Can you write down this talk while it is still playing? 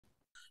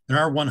In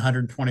our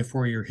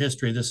 124-year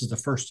history, this is the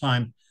first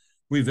time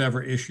we've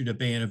ever issued a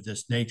ban of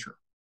this nature.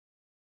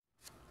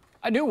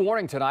 A new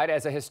warning tonight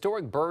as a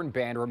historic burn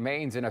ban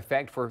remains in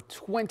effect for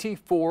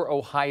 24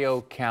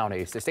 Ohio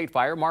counties. The state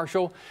fire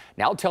marshal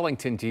now telling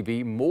 10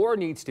 TV more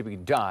needs to be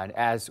done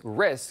as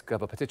risk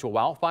of a potential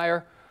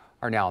wildfire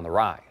are now on the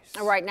rise.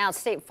 Right now,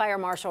 State Fire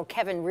Marshal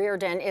Kevin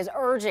Reardon is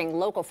urging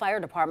local fire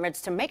departments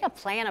to make a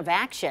plan of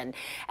action.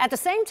 At the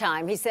same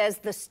time, he says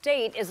the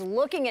state is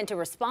looking into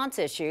response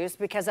issues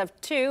because of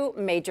two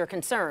major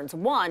concerns.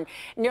 One,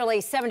 nearly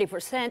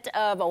 70%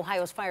 of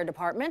Ohio's fire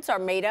departments are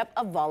made up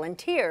of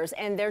volunteers,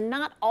 and they're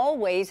not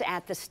always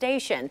at the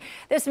station.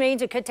 This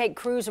means it could take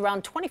crews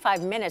around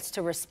 25 minutes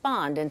to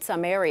respond in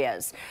some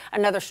areas.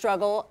 Another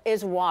struggle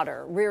is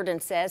water. Reardon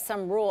says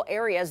some rural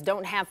areas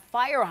don't have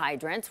fire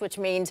hydrants, which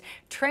means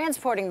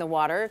transporting the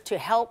water to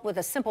help with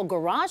a simple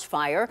garage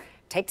fire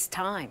takes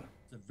time.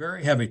 It's a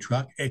very heavy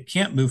truck. It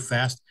can't move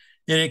fast,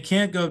 and it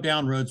can't go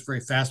down roads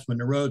very fast when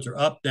the roads are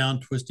up, down,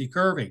 twisty,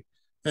 curvy.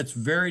 It's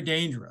very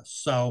dangerous.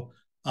 So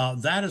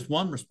that is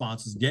one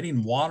response, is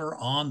getting water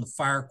on the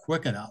fire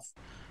quick enough.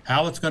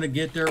 How it's going to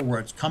get there, where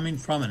it's coming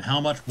from, and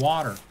how much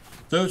water.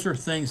 Those are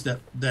things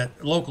that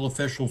local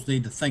officials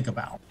need to think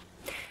about.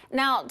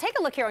 Now, take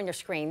a look here on your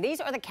screen.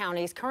 These are the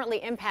counties currently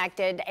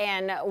impacted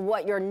and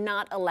what you're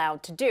not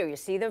allowed to do. You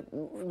see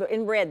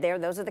in red there,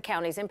 those are the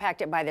counties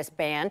impacted by this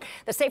ban.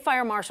 The state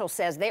fire marshal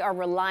says they are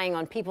relying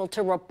on people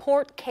to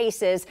report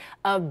cases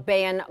of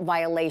ban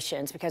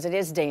violations because it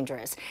is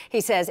dangerous. He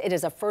says it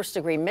is a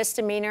first-degree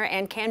misdemeanor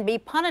and can be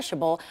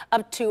punishable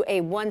up to a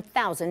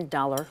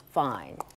 $1,000 fine.